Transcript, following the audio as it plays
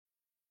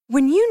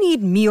When you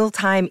need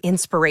mealtime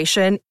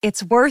inspiration,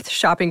 it's worth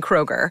shopping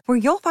Kroger, where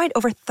you'll find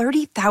over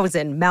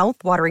 30,000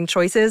 mouth-watering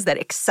choices that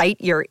excite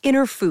your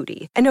inner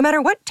foodie. And no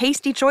matter what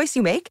tasty choice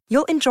you make,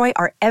 you'll enjoy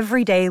our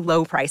everyday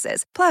low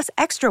prices, plus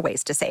extra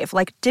ways to save,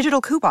 like digital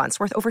coupons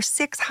worth over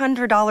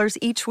 $600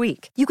 each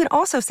week. You can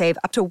also save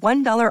up to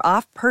 $1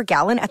 off per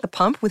gallon at the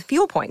pump with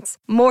fuel points.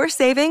 More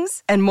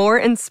savings and more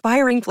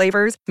inspiring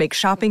flavors make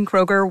shopping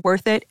Kroger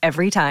worth it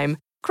every time.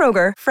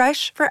 Kroger,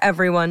 fresh for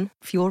everyone.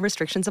 Fuel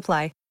restrictions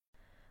apply.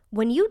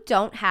 When you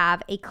don't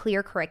have a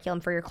clear curriculum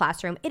for your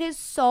classroom, it is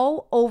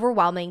so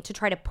overwhelming to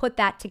try to put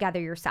that together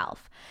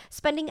yourself.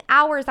 Spending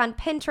hours on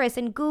Pinterest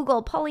and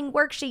Google pulling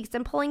worksheets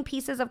and pulling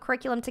pieces of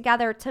curriculum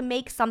together to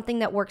make something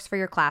that works for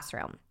your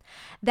classroom.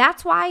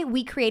 That's why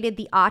we created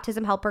the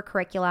Autism Helper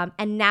curriculum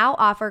and now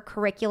offer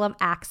Curriculum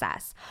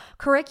Access.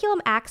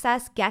 Curriculum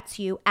Access gets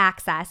you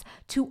access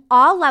to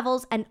all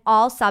levels and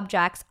all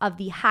subjects of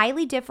the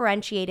highly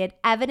differentiated,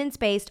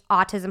 evidence-based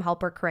Autism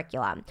Helper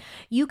curriculum.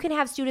 You can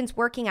have students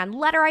working on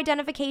letter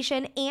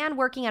identification and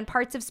working on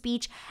parts of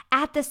speech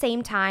at the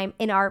same time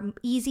in our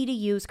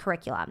easy-to-use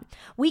curriculum.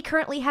 We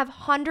currently have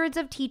hundreds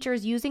of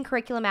teachers using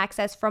Curriculum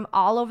Access from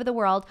all over the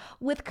world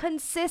with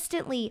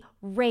consistently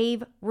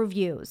rave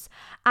reviews.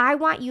 I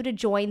want you to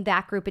join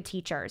that group of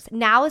teachers.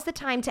 Now is the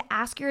time to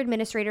ask your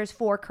administrators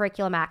for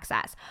Curriculum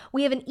Access.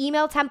 We have an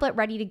email template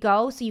ready to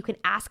go, so you can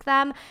ask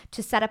them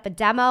to set up a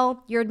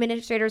demo. Your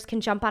administrators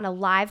can jump on a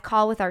live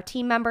call with our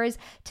team members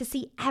to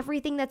see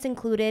everything that's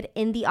included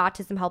in the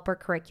Autism Helper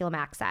Curriculum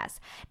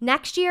Access.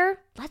 Next year,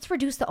 let's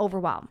reduce the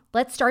overwhelm.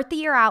 Let's start the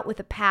year out with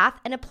a path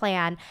and a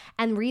plan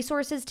and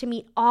resources to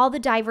meet all the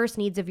diverse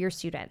needs of your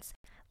students.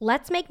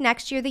 Let's make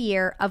next year the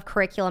year of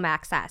Curriculum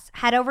Access.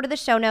 Head over to the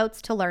show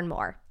notes to learn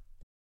more.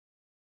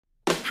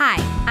 Hi,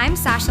 I'm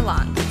Sasha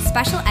Long,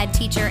 special ed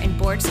teacher and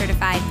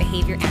board-certified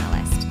behavior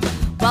analyst.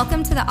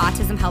 Welcome to the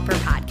Autism Helper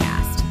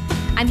podcast.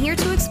 I'm here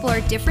to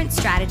explore different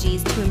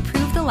strategies to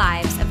improve the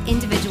lives of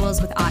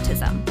individuals with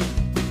autism.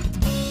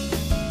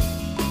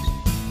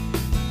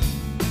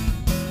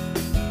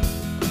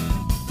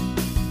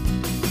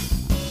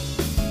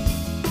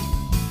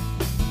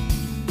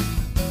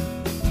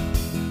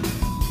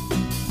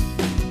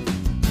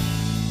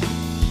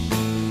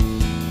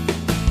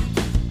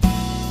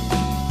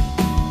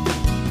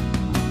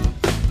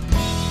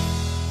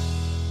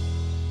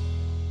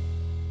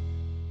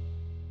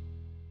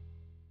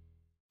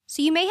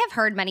 So you may have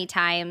heard many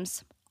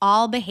times,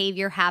 all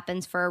behavior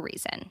happens for a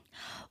reason.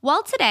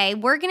 Well, today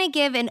we're going to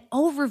give an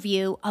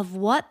overview of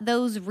what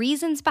those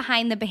reasons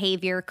behind the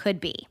behavior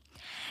could be.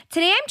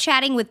 Today I'm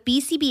chatting with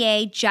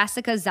BCBA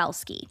Jessica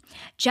Zielske.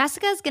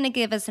 Jessica is going to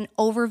give us an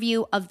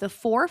overview of the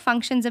 4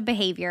 functions of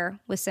behavior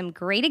with some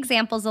great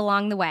examples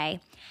along the way.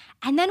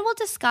 And then we'll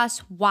discuss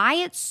why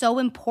it's so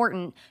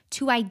important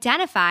to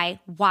identify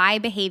why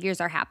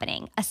behaviors are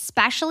happening,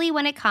 especially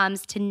when it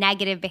comes to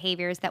negative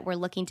behaviors that we're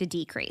looking to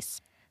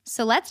decrease.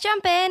 So let's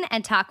jump in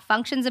and talk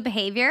functions of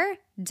behavior.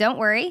 Don't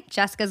worry,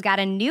 Jessica's got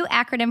a new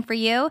acronym for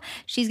you.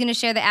 She's going to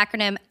share the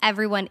acronym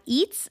Everyone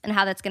Eats and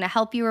how that's going to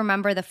help you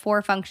remember the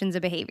 4 functions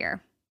of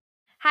behavior.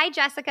 Hi,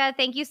 Jessica.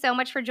 Thank you so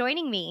much for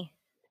joining me.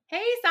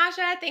 Hey,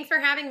 Sasha. Thanks for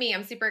having me.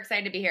 I'm super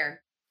excited to be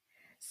here.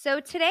 So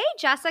today,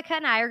 Jessica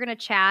and I are going to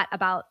chat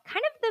about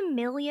kind of the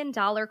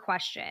million-dollar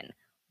question.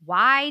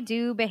 Why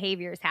do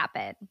behaviors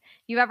happen?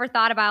 You ever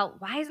thought about,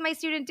 why is my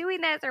student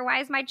doing this, or why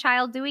is my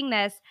child doing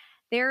this?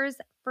 There's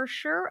for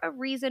sure a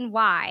reason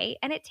why,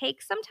 and it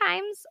takes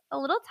sometimes a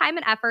little time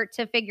and effort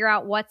to figure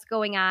out what's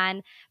going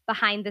on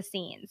behind the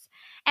scenes.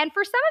 And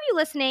for some of you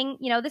listening,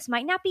 this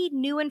might not be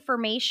new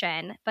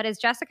information, but as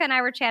Jessica and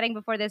I were chatting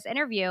before this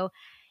interview,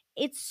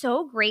 it's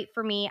so great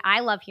for me. I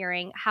love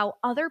hearing how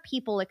other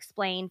people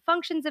explain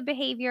functions of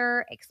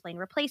behavior, explain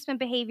replacement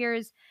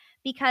behaviors,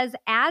 because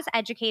as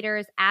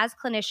educators, as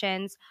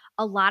clinicians,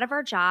 a lot of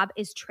our job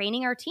is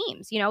training our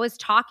teams, is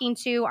talking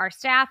to our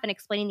staff and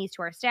explaining these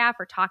to our staff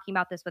or talking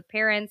about this with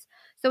parents.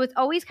 So it's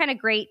always kind of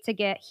great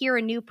to hear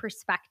a new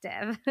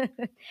perspective.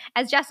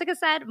 As Jessica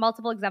said,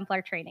 multiple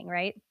exemplar training,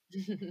 right?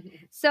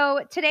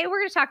 So today we're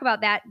going to talk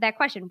about that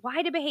question.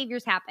 Why do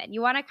behaviors happen?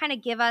 You want to kind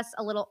of give us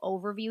a little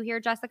overview here,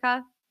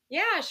 Jessica?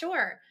 Yeah,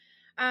 sure.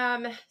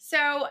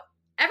 So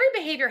every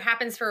behavior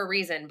happens for a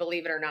reason,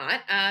 believe it or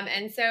not.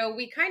 And so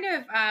we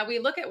we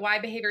look at why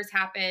behaviors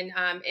happen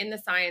in the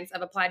science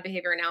of applied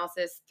behavior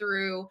analysis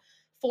through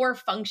 4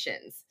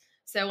 functions.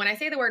 So when I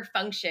say the word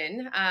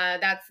function,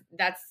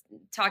 that's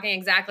talking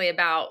exactly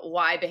about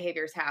why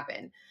behaviors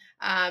happen.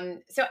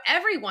 So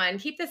everyone,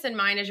 keep this in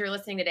mind as you're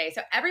listening today.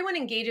 So everyone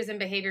engages in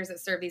behaviors that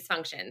serve these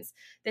functions.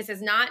 This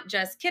is not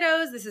just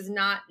kiddos. This is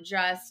not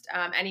just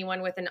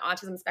anyone with an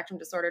autism spectrum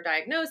disorder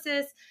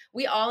diagnosis.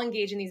 We all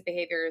engage in these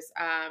behaviors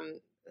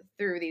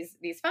through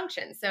these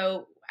functions.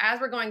 So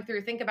as we're going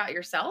through, think about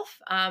yourself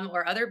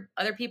or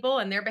other people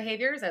and their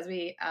behaviors as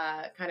we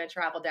kind of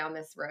travel down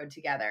this road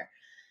together.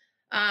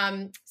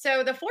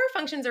 So the 4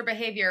 functions of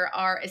behavior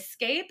are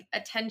escape,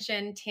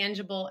 attention,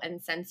 tangible,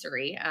 and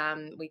sensory.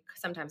 We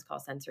sometimes call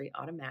sensory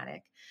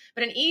automatic.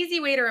 But an easy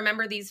way to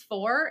remember these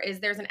 4 is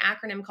there's an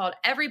acronym called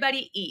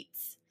Everybody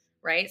Eats.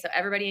 right? So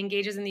everybody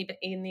engages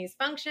in these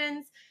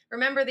functions.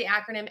 Remember the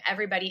acronym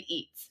everybody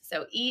eats.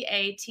 So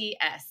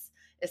EATS,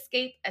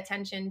 escape,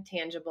 attention,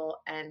 tangible,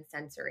 and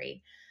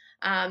sensory.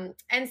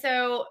 And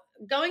so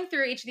going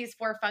through each of these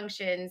 4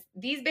 functions,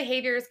 these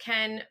behaviors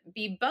can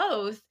be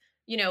both,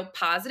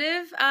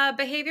 positive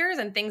behaviors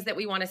and things that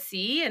we want to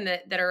see and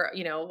that are,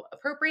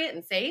 appropriate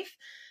and safe.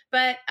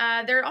 But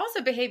there are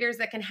also behaviors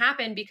that can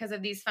happen because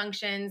of these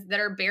functions that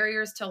are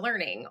barriers to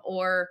learning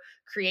or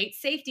create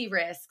safety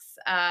risks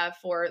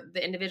for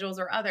the individuals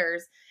or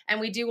others. And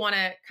we do want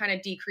to kind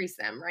of decrease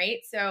them, right?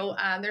 So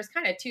there's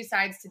kind of 2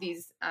 sides to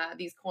these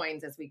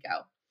coins as we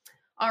go.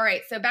 All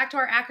right, so back to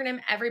our acronym,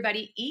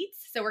 everybody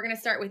eats. So we're going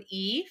to start with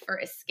E for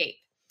escape.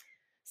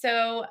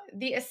 So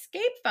the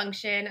escape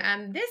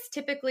function, this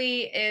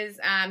typically is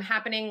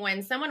happening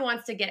when someone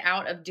wants to get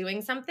out of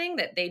doing something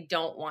that they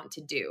don't want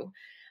to do.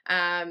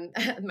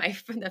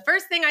 The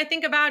first thing I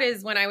think about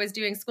is when I was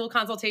doing school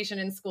consultation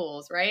in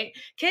schools, right?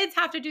 Kids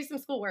have to do some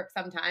schoolwork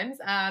sometimes.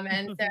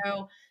 And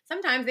so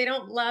sometimes they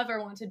don't love or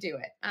want to do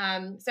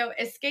it. So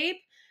escape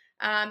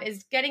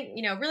is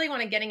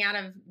really getting out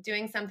of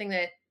doing something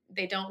that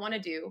they don't want to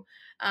do.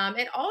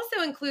 It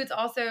also includes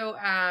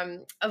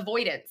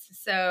avoidance.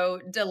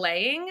 So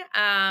delaying,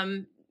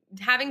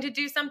 having to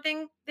do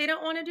something they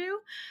don't want to do,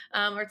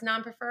 or it's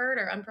non-preferred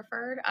or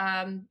unpreferred.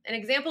 An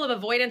example of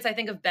avoidance, I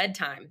think of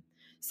bedtime.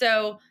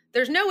 So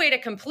there's no way to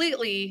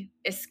completely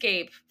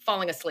escape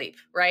falling asleep,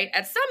 right?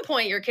 At some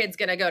point, your kid's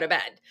going to go to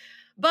bed,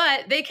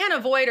 but they can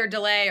avoid or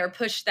delay or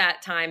push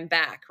that time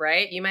back,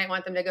 right? You might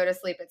want them to go to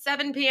sleep at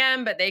 7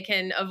 p.m., but they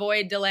can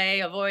avoid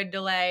delay.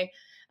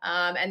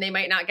 And they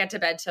might not get to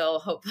bed till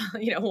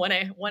hopefully, 1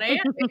 a.m.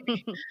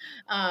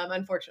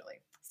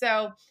 Unfortunately.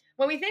 So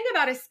when we think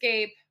about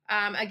escape,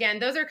 again,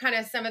 those are kind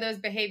of some of those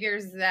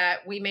behaviors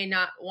that we may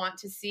not want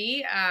to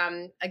see.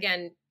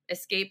 Again,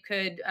 escape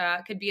could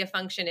be a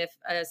function if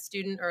a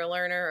student or a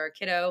learner or a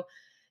kiddo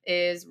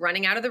is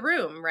running out of the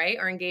room, right?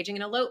 Or engaging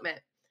in elopement.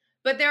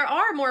 But there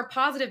are more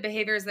positive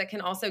behaviors that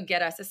can also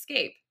get us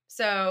escape.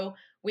 So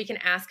we can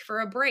ask for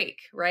a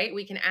break, right?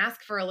 We can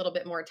ask for a little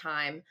bit more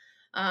time.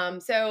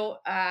 So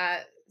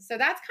that's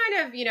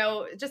kind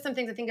of, just some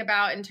things to think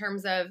about in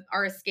terms of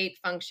our escape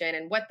function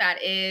and what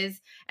that is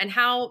and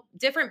how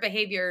different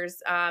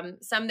behaviors,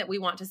 some that we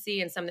want to see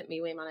and some that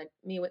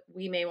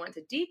we may want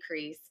to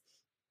decrease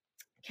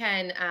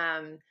can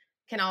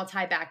all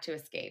tie back to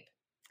escape.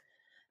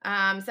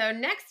 So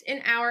next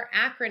in our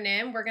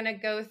acronym, we're going to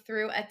go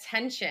through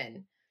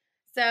attention.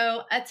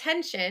 So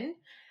attention,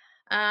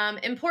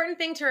 important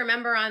thing to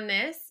remember on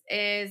this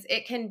is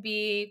it can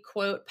be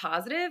quote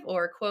positive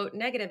or quote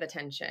negative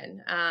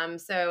attention.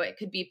 So it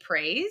could be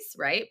praise,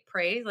 right?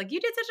 Praise, like you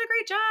did such a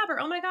great job, or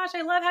oh my gosh,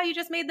 I love how you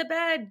just made the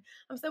bed.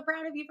 I'm so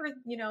proud of you for,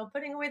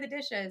 putting away the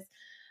dishes.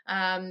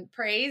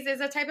 Praise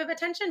is a type of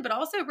attention, but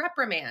also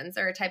reprimands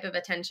are a type of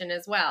attention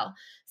as well.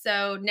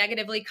 So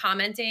negatively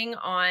commenting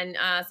on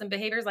some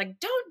behaviors like,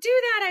 don't do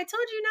that. I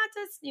told you not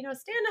to,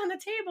 stand on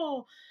the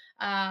table.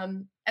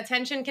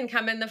 Attention can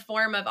come in the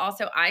form of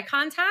also eye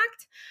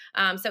contact.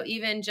 So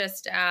even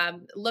just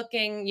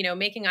looking,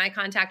 making eye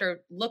contact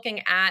or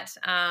looking at,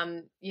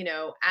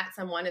 at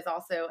someone is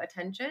also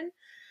attention.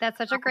 That's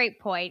such a great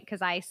point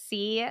because I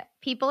see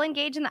people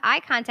engage in the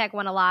eye contact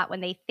one a lot when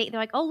they're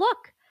like, oh,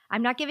 look,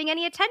 I'm not giving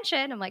any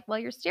attention. I'm like, well,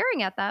 you're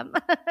staring at them.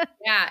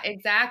 Yeah,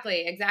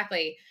 exactly.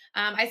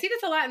 I see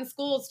this a lot in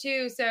schools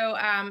too. So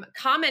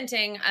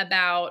commenting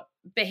about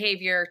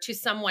behavior to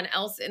someone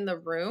else in the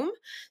room.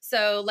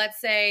 So let's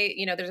say,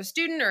 there's a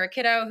student or a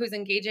kiddo who's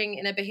engaging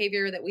in a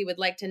behavior that we would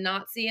like to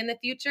not see in the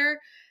future.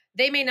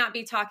 They may not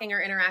be talking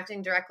or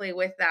interacting directly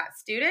with that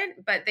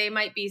student, but they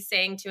might be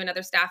saying to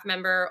another staff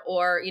member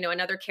or,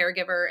 another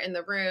caregiver in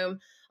the room,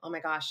 oh my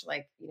gosh,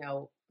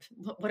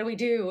 what do we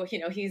do?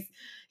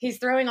 He's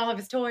throwing all of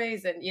his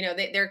toys and,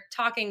 they're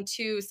talking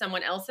to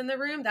someone else in the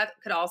room. That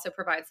could also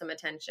provide some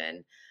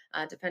attention,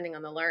 depending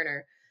on the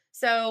learner.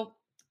 So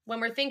when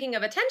we're thinking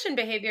of attention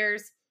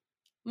behaviors,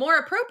 more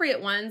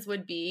appropriate ones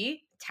would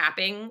be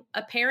tapping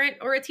a parent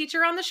or a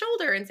teacher on the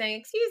shoulder and saying,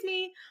 excuse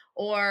me,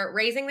 or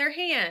raising their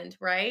hand,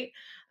 right?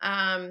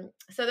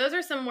 So those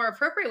are some more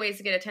appropriate ways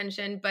to get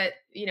attention. But,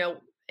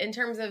 in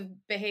terms of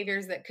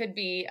behaviors that could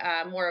be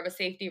more of a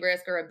safety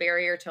risk or a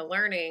barrier to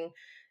learning,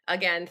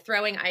 again,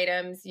 throwing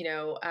items,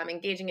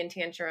 engaging in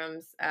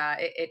tantrums,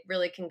 it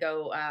really can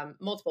go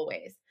multiple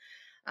ways.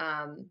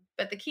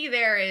 But the key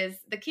there is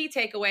the key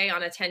takeaway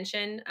on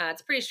attention.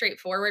 It's pretty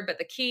straightforward, but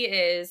the key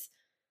is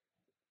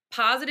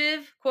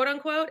positive, quote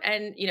unquote,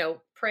 and,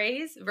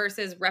 praise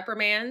versus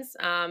reprimands.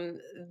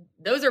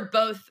 Those are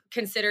both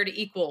considered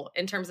equal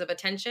in terms of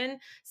attention,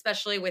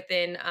 especially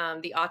within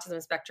the autism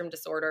spectrum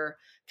disorder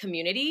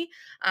community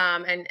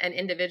and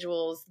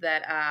individuals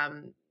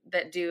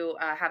that do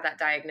have that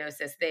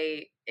diagnosis.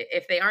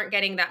 If they aren't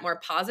getting that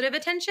more positive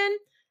attention,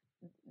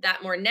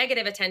 that more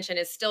negative attention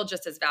is still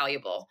just as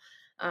valuable.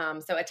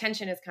 So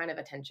attention is kind of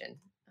attention.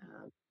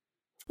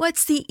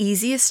 What's the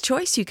easiest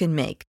choice you can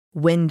make?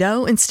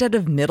 Window instead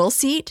of middle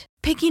seat?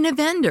 Picking a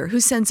vendor who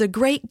sends a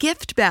great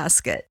gift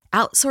basket?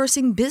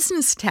 Outsourcing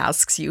business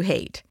tasks you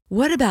hate?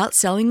 What about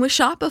selling with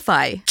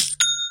Shopify?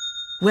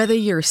 Whether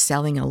you're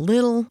selling a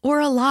little or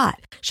a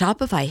lot,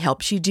 Shopify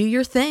helps you do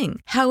your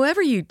thing,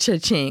 however you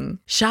cha-ching.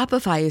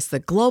 Shopify is the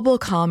global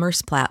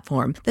commerce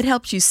platform that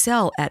helps you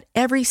sell at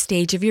every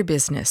stage of your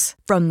business.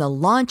 From the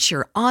launch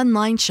your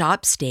online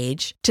shop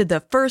stage to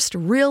the first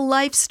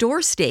real-life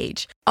store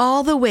stage,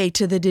 all the way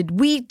to the did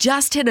we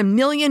just hit a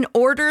million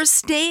orders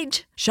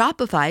stage.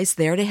 Shopify's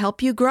there to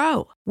help you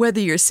grow.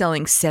 Whether you're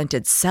selling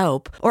scented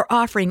soap or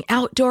offering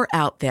outdoor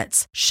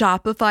outfits,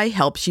 Shopify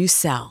helps you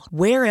sell.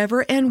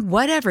 Wherever and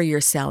whatever you're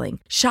selling,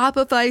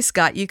 Shopify's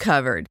got you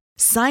covered.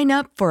 Sign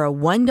up for a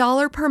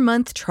 $1 per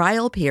month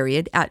trial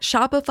period at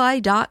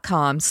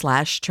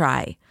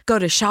shopify.com/try. Go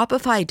to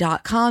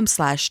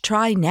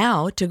shopify.com/try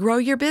now to grow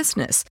your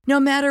business, no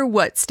matter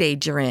what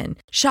stage you're in.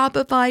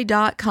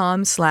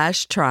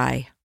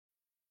 Shopify.com/try.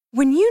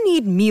 When you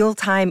need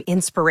mealtime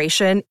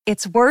inspiration,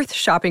 it's worth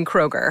shopping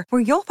Kroger,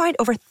 where you'll find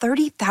over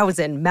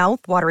 30,000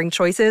 mouth-watering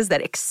choices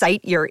that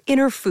excite your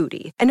inner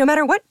foodie. And no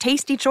matter what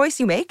tasty choice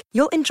you make,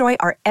 you'll enjoy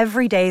our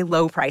everyday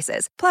low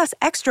prices, plus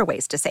extra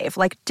ways to save,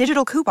 like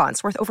digital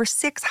coupons worth over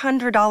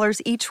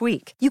 $600 each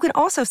week. You can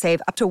also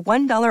save up to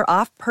 $1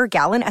 off per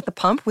gallon at the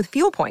pump with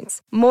fuel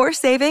points. More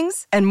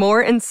savings and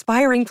more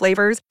inspiring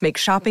flavors make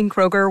shopping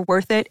Kroger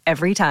worth it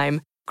every time.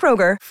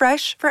 Kroger,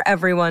 fresh for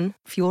everyone.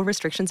 Fuel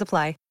restrictions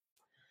apply.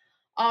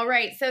 All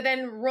right. So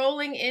then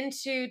rolling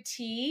into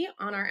T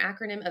on our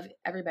acronym of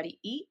Everybody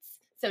Eats.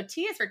 So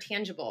T is for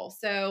tangible.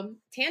 So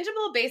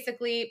tangible,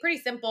 basically pretty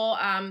simple.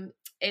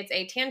 It's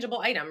a tangible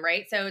item,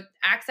 right? So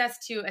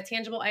access to a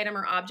tangible item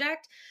or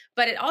object,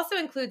 but it also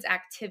includes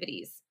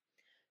activities.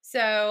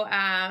 So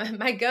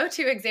my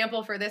go-to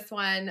example for this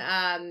one,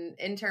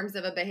 in terms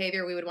of a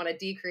behavior we would want to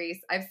decrease,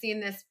 I've seen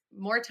this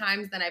more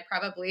times than I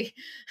probably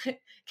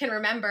can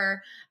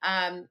remember.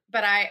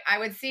 But I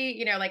would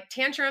see, like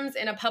tantrums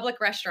in a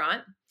public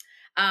restaurant,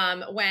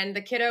 when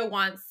the kiddo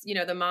wants,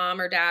 the mom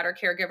or dad or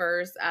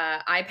caregiver's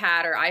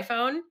iPad or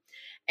iPhone.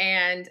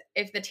 And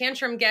if the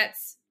tantrum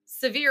gets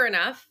severe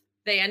enough,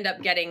 they end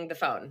up getting the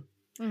phone.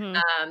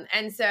 Mm-hmm.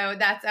 And so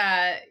that's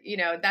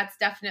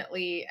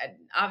definitely,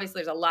 obviously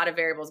there's a lot of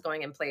variables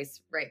going in place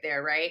right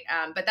there. Right.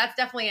 But that's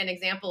definitely an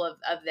example of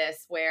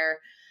this where,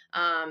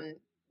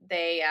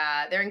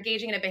 they're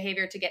engaging in a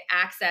behavior to get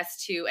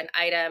access to an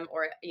item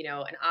or,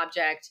 an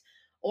object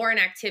or an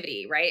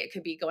activity, right? It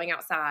could be going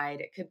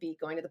outside. It could be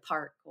going to the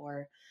park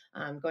or,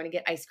 going to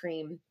get ice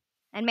cream.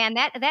 And man,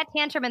 that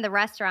tantrum in the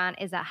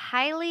restaurant is a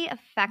highly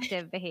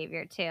effective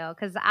behavior too.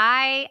 Because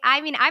I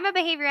mean, I'm a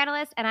behavior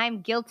analyst and I'm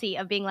guilty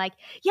of being like,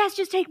 yes,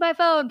 just take my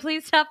phone.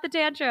 Please stop the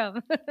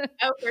tantrum.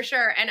 Oh, for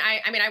sure. And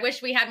I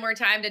wish we had more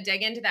time to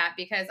dig into that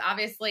because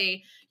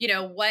obviously,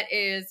 what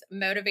is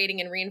motivating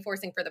and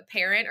reinforcing for the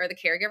parent or the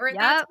caregiver at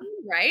that time,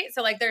 right?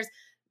 So like there's,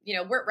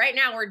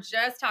 we're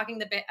just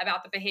talking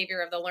about the behavior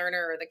of the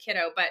learner or the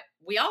kiddo, but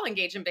we all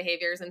engage in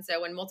behaviors. And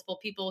so when multiple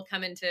people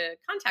come into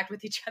contact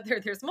with each other,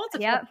 there's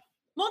multiple.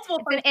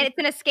 It's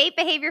an escape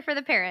behavior for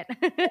the parent.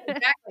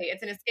 Exactly.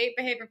 It's an escape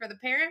behavior for the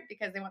parent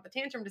because they want the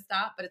tantrum to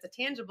stop, but it's a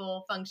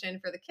tangible function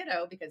for the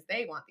kiddo because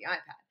they want the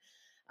iPad.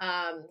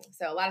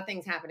 So a lot of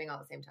things happening all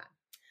at the same time.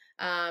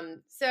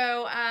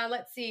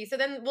 Let's see. So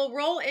then we'll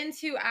roll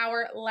into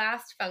our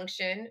last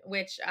function,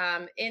 which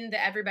in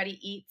the Everybody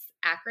Eats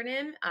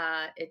acronym,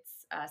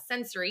 it's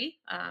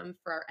sensory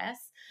for our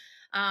S.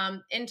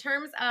 In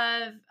terms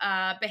of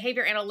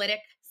behavior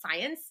analytic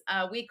science,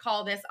 we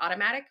call this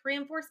automatic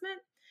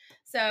reinforcement.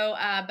 So,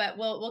 but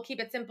we'll keep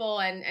it simple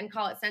and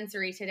call it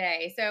sensory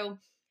today. So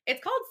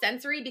it's called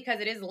sensory because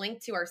it is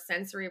linked to our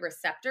sensory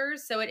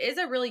receptors. So it is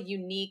a really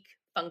unique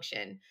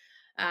function.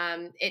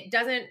 It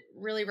doesn't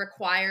really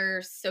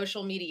require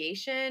social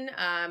mediation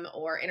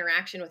or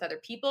interaction with other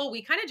people.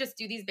 We kind of just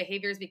do these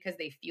behaviors because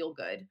they feel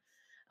good.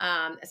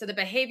 So the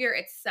behavior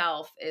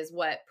itself is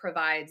what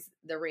provides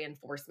the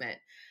reinforcement.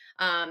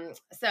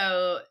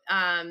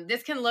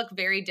 This can look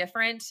very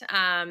different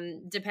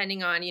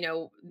depending on,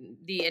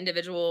 the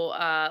individual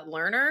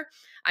learner.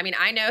 I mean,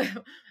 I know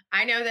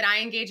that I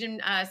engage in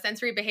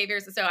sensory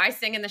behaviors. So I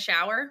sing in the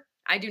shower.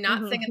 I do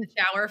not sing in the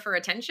shower for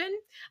attention.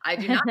 I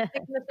do not sing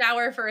in the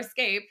shower for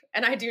escape.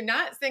 And I do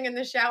not sing in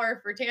the shower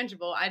for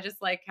tangible. I just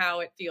like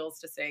how it feels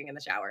to sing in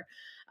the shower.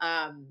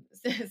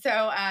 That's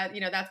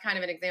kind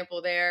of an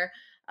example there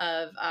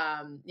of,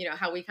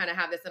 how we kind of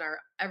have this in our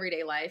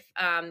everyday life.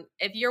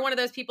 If you're one of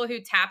those people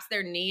who taps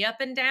their knee up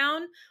and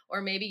down,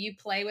 or maybe you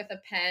play with a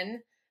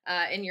pen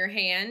in your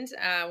hand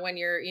when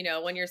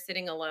you're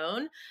sitting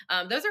alone,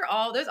 those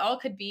all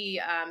could be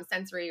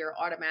sensory or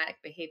automatic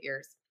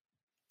behaviors.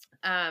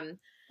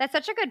 That's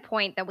such a good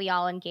point that we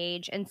all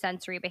engage in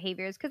sensory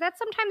behaviors because that's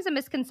sometimes a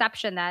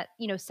misconception that,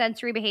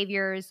 sensory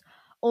behaviors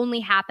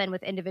only happen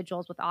with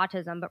individuals with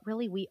autism, but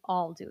really we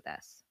all do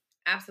this.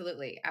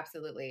 Absolutely.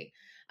 Absolutely.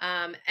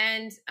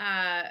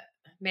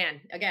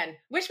 Man, again,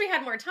 wish we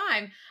had more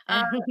time.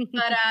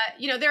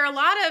 There are a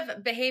lot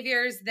of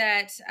behaviors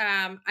that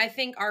I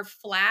think are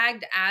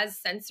flagged as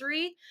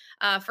sensory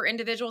for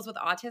individuals with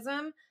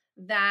autism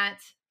that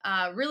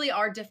really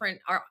are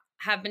different,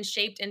 have been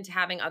shaped into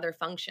having other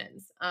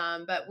functions.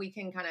 But we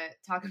can kind of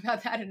talk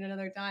about that at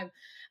another time.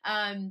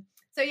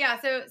 So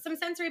some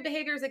sensory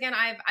behaviors. Again,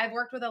 I've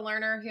worked with a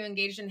learner who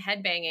engaged in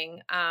headbanging,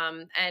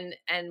 and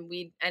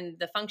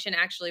the function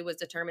actually was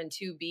determined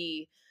to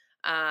be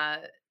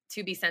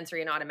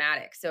sensory and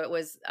automatic. So it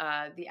was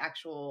the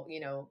actual,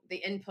 the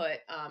input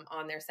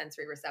on their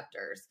sensory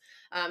receptors.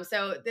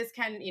 So this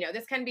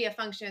can be a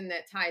function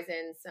that ties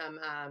in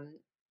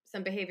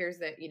some behaviors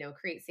that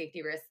create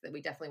safety risks that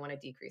we definitely want to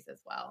decrease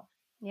as well.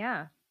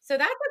 Yeah. So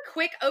that's a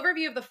quick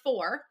overview of the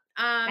 4.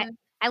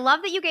 I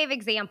love that you gave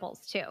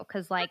examples too,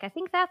 because I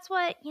think that's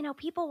what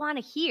people want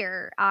to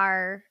hear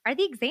are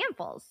the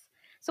examples.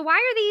 So why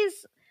are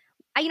these?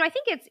 I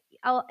think it's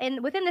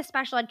and within the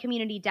special ed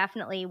community,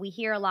 definitely we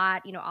hear a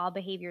lot. All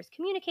behaviors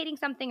communicating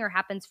something or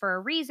happens for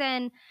a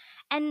reason.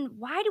 And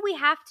why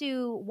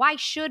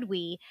should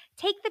we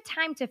take the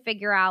time to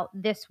figure out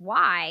this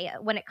why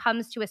when it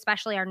comes to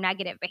especially our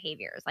negative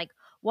behaviors? Like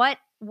what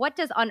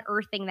does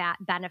unearthing that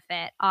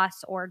benefit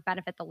us or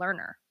benefit the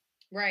learner?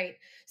 Right.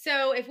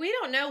 So if we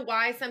don't know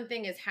why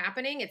something is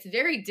happening, it's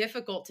very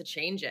difficult to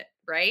change it,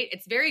 right?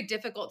 It's very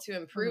difficult to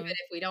improve it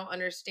if we don't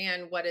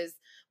understand what's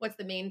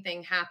the main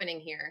thing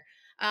happening here.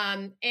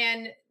 And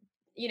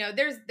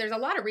there's a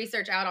lot of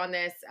research out on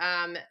this.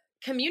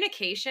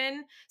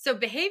 Communication. So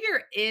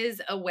behavior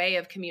is a way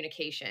of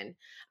communication.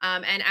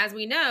 And as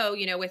we know,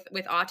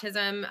 with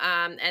autism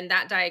and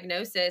that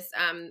diagnosis,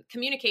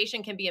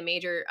 communication can be a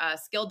major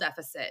skill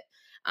deficit.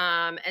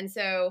 And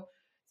so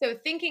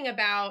thinking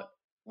about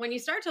when you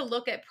start to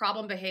look at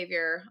problem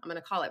behavior, I'm going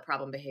to call it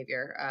problem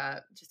behavior,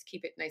 just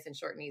keep it nice and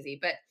short and easy.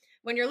 But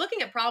when you're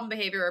looking at problem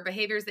behavior or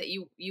behaviors that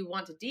you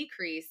want to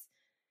decrease,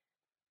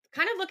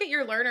 kind of look at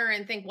your learner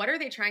and think, what are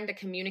they trying to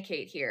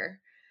communicate here?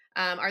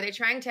 Are they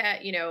trying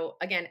to,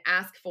 again,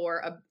 ask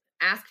for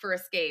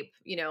escape?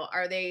 Do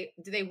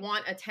they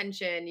want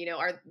attention?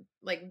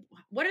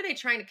 What are they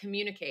trying to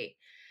communicate?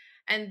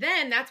 And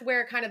then that's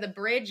where kind of the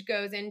bridge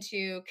goes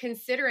into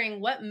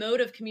considering what mode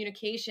of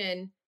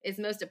communication is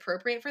most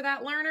appropriate for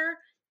that learner,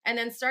 and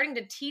then starting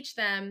to teach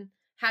them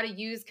how to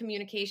use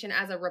communication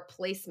as a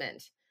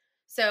replacement.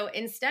 So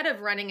instead of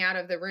running out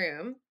of the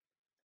room,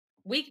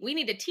 we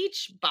need to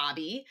teach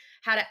Bobby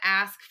how to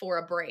ask for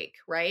a break,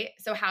 right?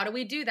 So how do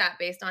we do that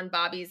based on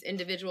Bobby's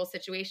individual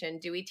situation?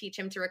 Do we teach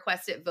him to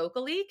request it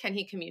vocally? Can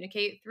he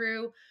communicate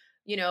through,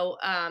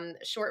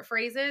 short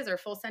phrases or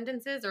full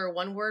sentences or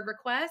one-word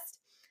request?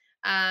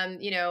 Is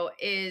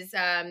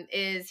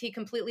he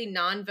completely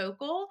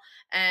non-vocal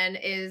and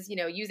is,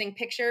 using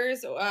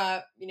pictures, for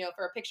a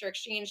picture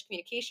exchange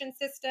communication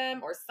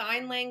system or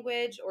sign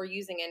language or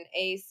using an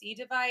AAC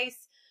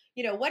device?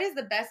 What is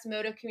the best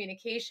mode of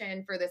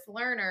communication for this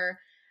learner?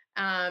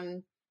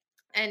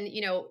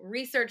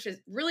 Research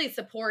really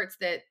supports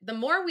that the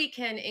more we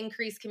can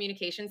increase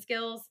communication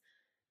skills,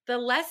 the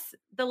less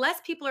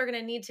people are going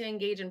to need to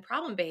engage in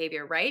problem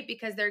behavior, right?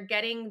 Because they're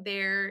getting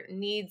their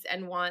needs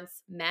and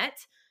wants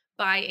met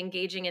by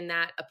engaging in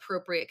that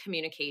appropriate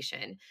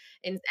communication.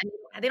 And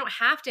they don't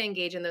have to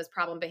engage in those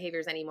problem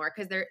behaviors anymore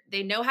because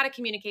they know how to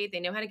communicate,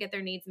 they know how to get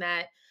their needs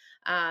met.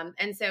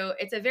 And so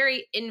it's a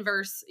very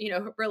inverse,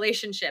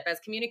 relationship. As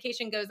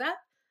communication goes up,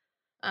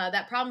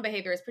 that problem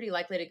behavior is pretty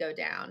likely to go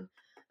down.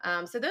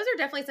 So those are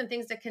definitely some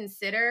things to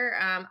consider.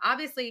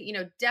 Obviously,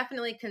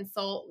 definitely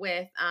consult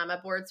with a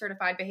board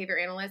certified behavior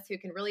analyst who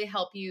can really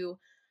help you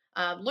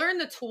learn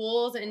the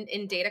tools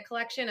in data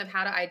collection of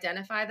how to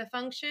identify the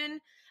function.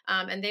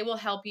 And they will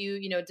help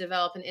you,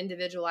 develop an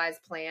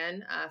individualized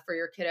plan for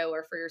your kiddo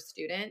or for your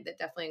student that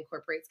definitely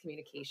incorporates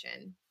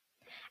communication.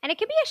 And it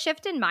can be a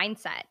shift in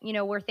mindset.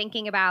 We're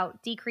thinking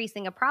about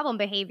decreasing a problem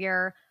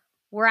behavior.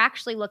 We're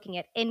actually looking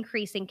at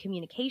increasing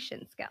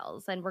communication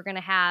skills, and we're going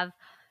to have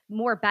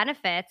more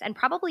benefits and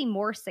probably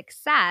more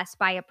success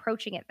by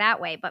approaching it that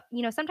way. But,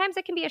 sometimes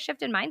it can be a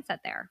shift in mindset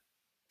there.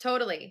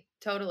 Totally.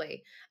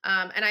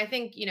 And I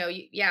think,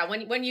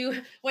 when you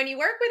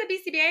work with a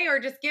BCBA or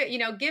just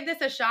give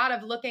this a shot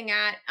of looking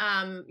at,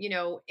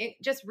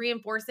 just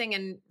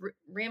reinforcing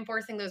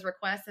those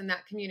requests and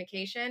that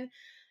communication,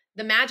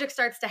 the magic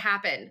starts to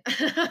happen.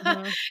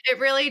 Mm-hmm. It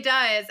really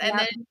does.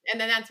 And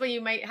then that's when you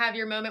might have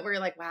your moment where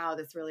you're like, wow,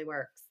 this really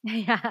works.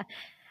 Yeah.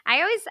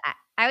 I always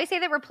say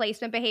that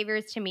replacement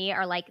behaviors to me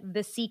are like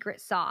the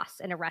secret sauce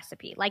in a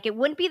recipe. Like it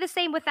wouldn't be the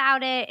same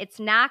without it. It's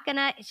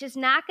just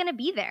not gonna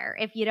be there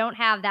if you don't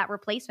have that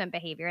replacement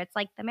behavior. It's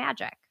like the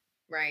magic.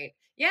 Right.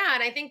 Yeah.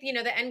 And I think,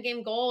 the end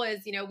game goal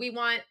is, we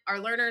want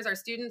our learners, our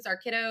students, our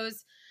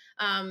kiddos,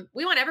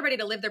 we want everybody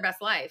to live their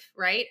best life.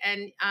 Right.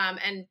 And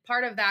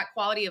part of that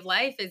quality of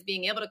life is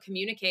being able to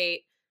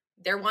communicate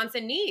their wants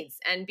and needs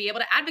and be able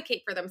to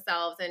advocate for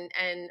themselves and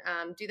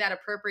do that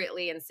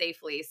appropriately and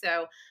safely.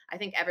 So I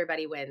think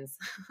everybody wins.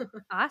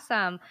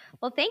 Awesome.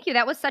 Well, thank you.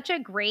 That was such a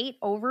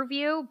great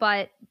overview,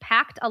 but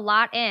packed a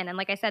lot in. And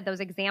like I said, those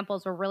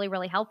examples were really,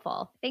 really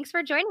helpful. Thanks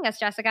for joining us,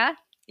 Jessica.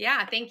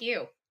 Yeah, thank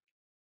you.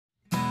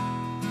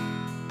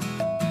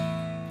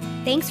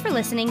 Thanks for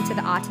listening to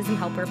the Autism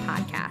Helper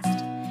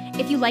podcast.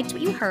 If you liked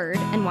what you heard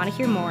and want to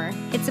hear more,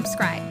 hit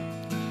subscribe.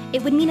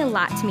 It would mean a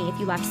lot to me if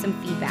you left some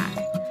feedback.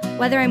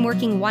 Whether I'm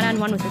working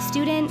one-on-one with a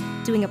student,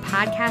 doing a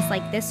podcast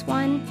like this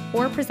one,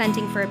 or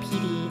presenting for a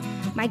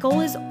PD, my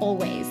goal is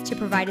always to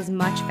provide as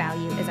much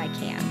value as I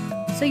can.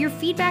 So your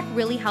feedback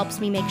really helps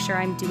me make sure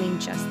I'm doing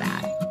just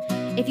that.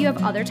 If you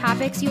have other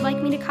topics you'd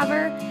like me to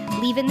cover,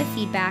 leave in the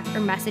feedback or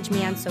message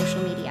me on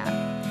social media.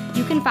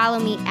 You can follow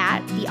me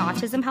at The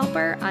Autism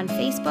Helper on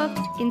Facebook,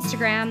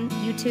 Instagram,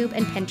 YouTube,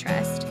 and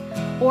Pinterest,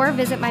 or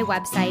visit my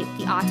website,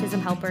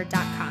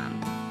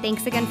 theautismhelper.com.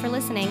 Thanks again for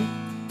listening.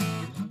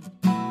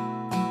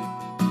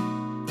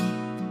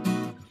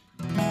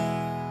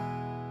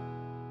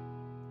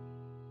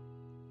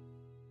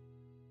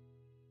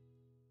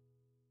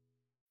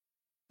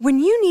 When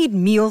you need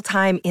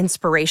mealtime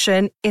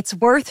inspiration, it's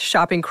worth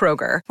shopping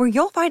Kroger, where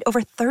you'll find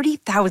over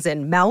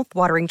 30,000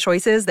 mouth-watering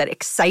choices that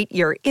excite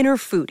your inner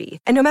foodie.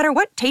 And no matter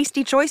what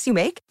tasty choice you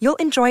make, you'll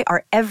enjoy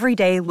our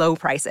everyday low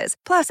prices,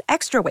 plus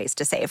extra ways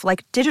to save,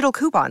 like digital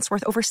coupons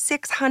worth over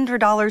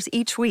 $600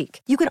 each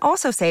week. You can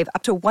also save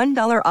up to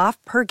 $1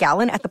 off per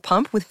gallon at the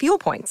pump with fuel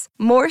points.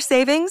 More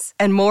savings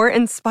and more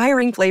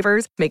inspiring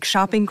flavors make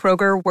shopping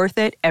Kroger worth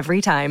it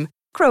every time.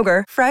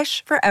 Kroger,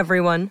 fresh for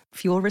everyone.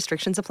 Fuel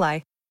restrictions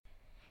apply.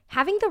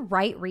 Having the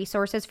right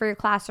resources for your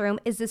classroom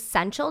is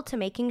essential to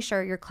making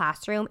sure your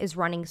classroom is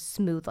running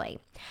smoothly.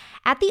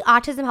 At the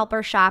Autism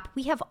Helper Shop,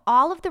 we have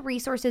all of the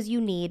resources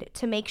you need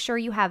to make sure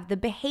you have the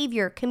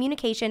behavior,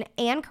 communication,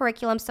 and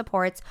curriculum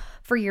supports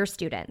for your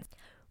students.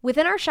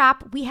 Within our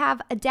shop, we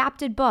have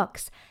adapted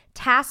books,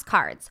 task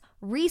cards,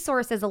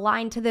 resources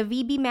aligned to the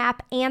VB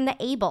map and the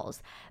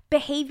ABLES,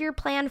 behavior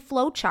plan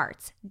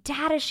flowcharts,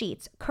 data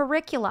sheets,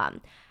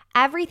 curriculum.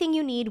 Everything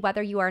you need,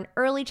 whether you are an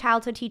early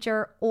childhood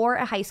teacher or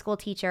a high school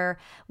teacher,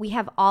 we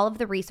have all of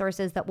the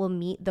resources that will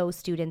meet those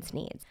students'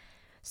 needs.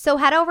 So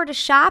head over to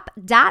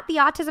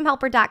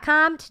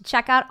shop.theautismhelper.com to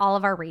check out all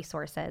of our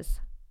resources.